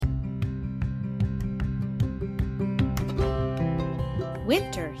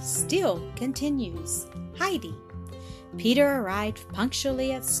winter still continues. Heidi. Peter arrived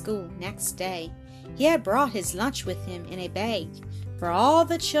punctually at school next day. He had brought his lunch with him in a bag, for all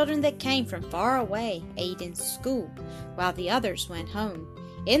the children that came from far away ate in school, while the others went home.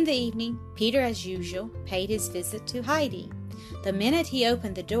 In the evening, Peter, as usual, paid his visit to Heidi. The minute he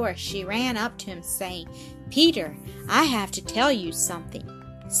opened the door, she ran up to him, saying, "Peter, I have to tell you something."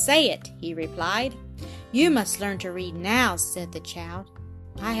 "Say it," he replied. "You must learn to read now," said the child.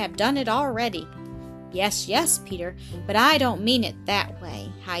 "I have done it already." "Yes, yes, Peter, but I don't mean it that way,"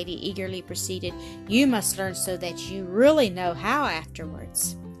 Heidi eagerly proceeded. "You must learn so that you really know how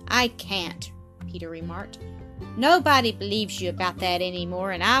afterwards." "I can't," Peter remarked. "Nobody believes you about that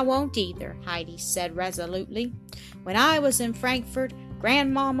anymore, and I won't either," Heidi said resolutely. "When I was in Frankfurt,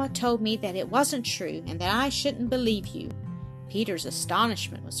 Grandmama told me that it wasn't true and that I shouldn't believe you." Peter's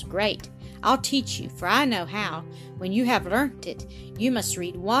astonishment was great. "I'll teach you, for I know how. When you have learnt it, you must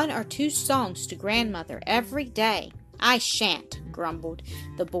read 1 or 2 songs to Grandmother every day." "I shan't," grumbled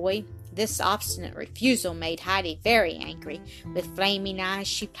the boy. This obstinate refusal made Heidi very angry. With flaming eyes,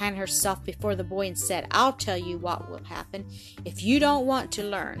 she planted herself before the boy and said, "I'll tell you what will happen if you don't want to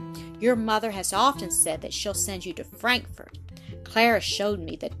learn. Your mother has often said that she'll send you to Frankfurt. Clara showed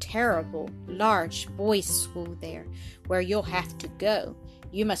me the terrible, large boys' school there, where you'll have to go.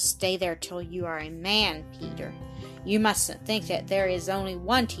 You must stay there till you are a man, Peter. You mustn't think that there is only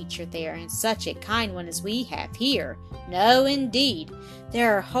one teacher there, and such a kind one as we have here. No, indeed.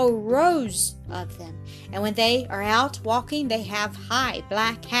 There are whole rows of them, and when they are out walking they have high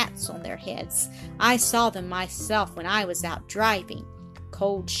black hats on their heads. I saw them myself when I was out driving."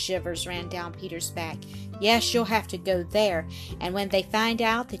 Cold shivers ran down Peter's back. "Yes, you'll have to go there, and when they find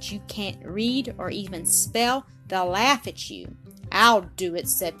out that you can't read or even spell, they'll laugh at you." "I'll do it,"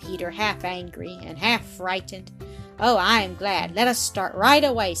 said Peter, half angry and half frightened. "Oh, I am glad. Let us start right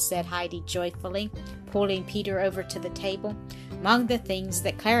away," said Heidi joyfully, pulling Peter over to the table. Among the things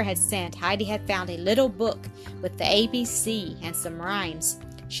that Clara had sent, Heidi had found a little book with the ABC and some rhymes.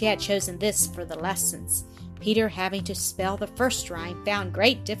 She had chosen this for the lessons. Peter, having to spell the first rhyme, found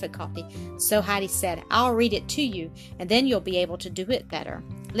great difficulty, so Heidi said, "I'll read it to you, and then you'll be able to do it better.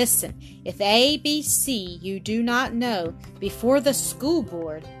 Listen, if ABC you do not know, before the school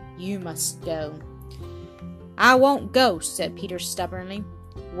board you must go." "I won't go," said Peter stubbornly.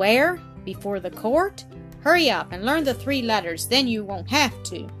 "Where? Before the court? Hurry up and learn the 3 letters, then you won't have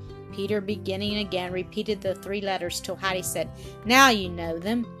to." Peter, beginning again, repeated the 3 letters till Heidi said, "Now you know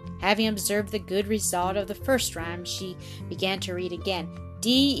them." Having observed the good result of the first rhyme, she began to read again.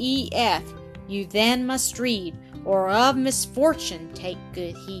 "D-E-F, you then must read, or of misfortune take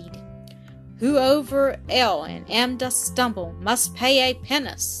good heed. Who over L and M does stumble, must pay a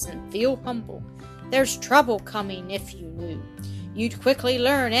penance and feel humble. There's trouble coming if you knew, you'd quickly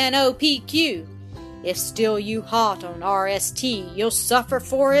learn N-O-P-Q. If still you halt on R-S-T, you'll suffer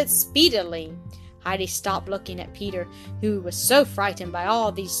for it speedily." Heidi stopped looking at Peter, who was so frightened by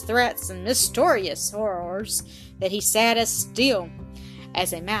all these threats and mysterious horrors that he sat as still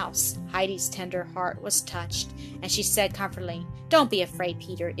as a mouse. Heidi's tender heart was touched, and she said comfortingly, "Don't be afraid,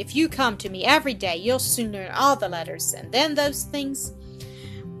 Peter. If you come to me every day, you'll soon learn all the letters, and then those things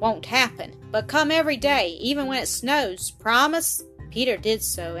won't happen. But come every day, even when it snows. Promise?" Peter did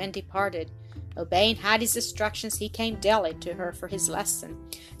so and departed. Obeying Heidi's instructions, he came daily to her for his lesson.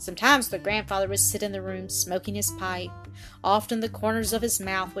 Sometimes the grandfather would sit in the room smoking his pipe. Often the corners of his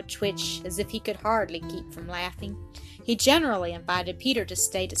mouth would twitch as if he could hardly keep from laughing. He generally invited Peter to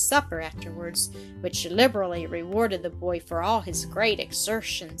stay to supper afterwards, which liberally rewarded the boy for all his great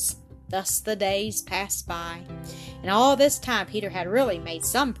exertions. Thus the days passed by. In all this time Peter had really made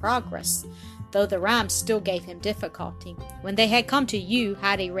some progress, though the rhymes still gave him difficulty. When they had come to U,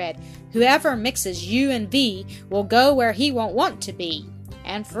 Heidi read, "Whoever mixes U and V will go where he won't want to be."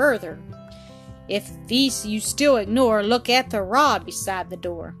 And further, "If these you still ignore, look at the rod beside the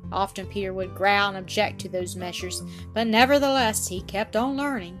door." Often Peter would growl and object to those measures, but nevertheless he kept on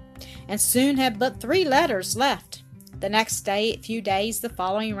learning, and soon had but 3 letters left. The next few days, the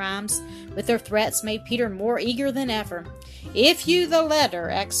following rhymes, with their threats, made Peter more eager than ever. "If you the letter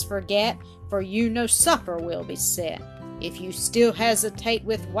X forget, for you no supper will be set. If you still hesitate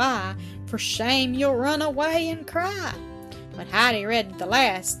with Y, for shame you'll run away and cry." When Heidi read the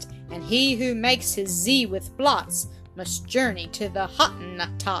last, "And he who makes his Z with blots must journey to the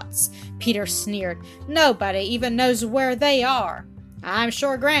Hottentots," Peter sneered. "Nobody even knows where they are." "I'm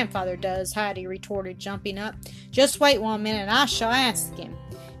sure Grandfather does," Heidi retorted, jumping up. "Just wait 1 minute and I shall ask him.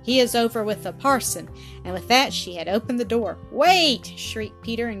 He is over with the parson," and with that she had opened the door. "Wait!" shrieked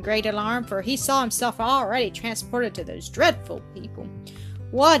Peter in great alarm, for he saw himself already transported to those dreadful people.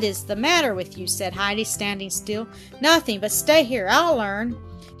 "What is the matter with you?" said Heidi, standing still. "Nothing, but stay here. I'll learn,"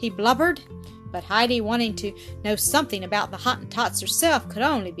 he blubbered. But Heidi, wanting to know something about the Hottentots herself, could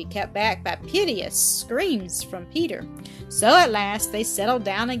only be kept back by piteous screams from Peter. So at last they settled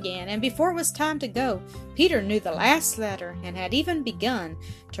down again, and before it was time to go, Peter knew the last letter and had even begun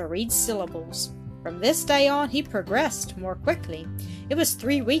to read syllables. From this day on, he progressed more quickly. It was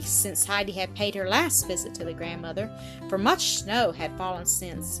 3 weeks since Heidi had paid her last visit to the grandmother, for much snow had fallen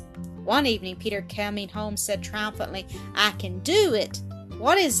since. One evening, Peter, coming home, said triumphantly, "I can do it."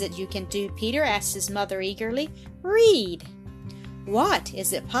 "What is it you can do, Peter?" asked his mother eagerly. "Read." "What?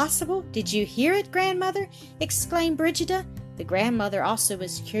 Is it possible? Did you hear it, grandmother?" exclaimed Brigida. The grandmother also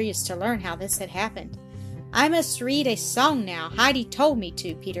was curious to learn how this had happened. "I must read a song now. Heidi told me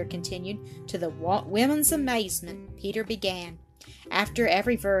to," Peter continued. To the women's amazement, Peter began. After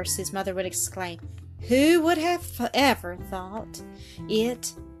every verse, his mother would exclaim, "Who would have ever thought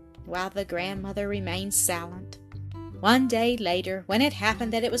it?" while the grandmother remained silent. One day later, when it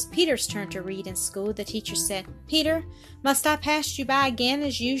happened that it was Peter's turn to read in school, the teacher said, "Peter, must I pass you by again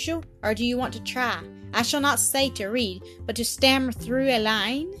as usual, or do you want to try? I shall not say to read, but to stammer through a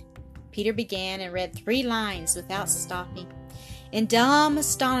line." Peter began and read 3 lines without stopping. In dumb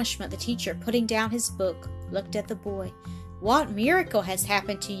astonishment, the teacher, putting down his book, looked at the boy. "What miracle has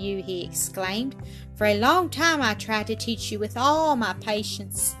happened to you?" he exclaimed. "For a long time I tried to teach you with all my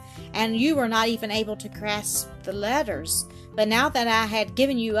patience, and you were not even able to grasp the letters. But now that I had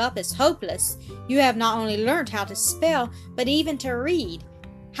given you up as hopeless, you have not only learned how to spell, but even to read.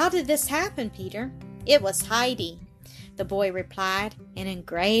 How did this happen, Peter?" "It was Heidi," the boy replied, and in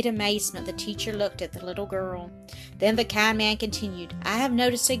great amazement the teacher looked at the little girl. Then the kind man continued, "I have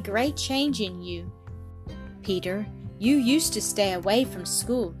noticed a great change in you, Peter. You used to stay away from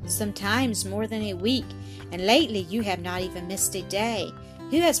school, sometimes more than a week, and lately you have not even missed a day.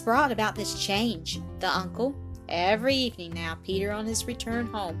 Who has brought about this change? The uncle?" Every evening now, Peter, on his return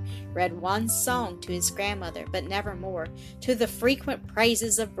home, read one song to his grandmother, but never more. To the frequent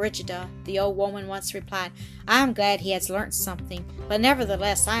praises of Brigida, the old woman once replied, "I am glad he has learnt something, but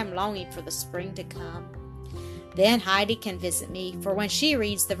nevertheless I am longing for the spring to come. Then Heidi can visit me, for when she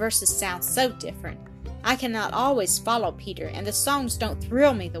reads, the verses sound so different. I cannot always follow Peter, and the songs don't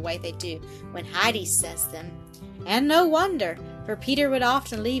thrill me the way they do when Heidi says them." And no wonder, for Peter would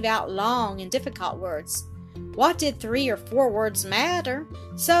often leave out long and difficult words. What did 3 or 4 words matter?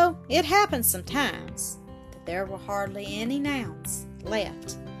 So it happened sometimes that there were hardly any nouns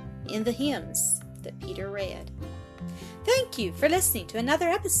left in the hymns that Peter read. Thank you for listening to another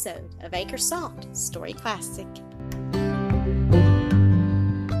episode of AcreSoft Story Classic.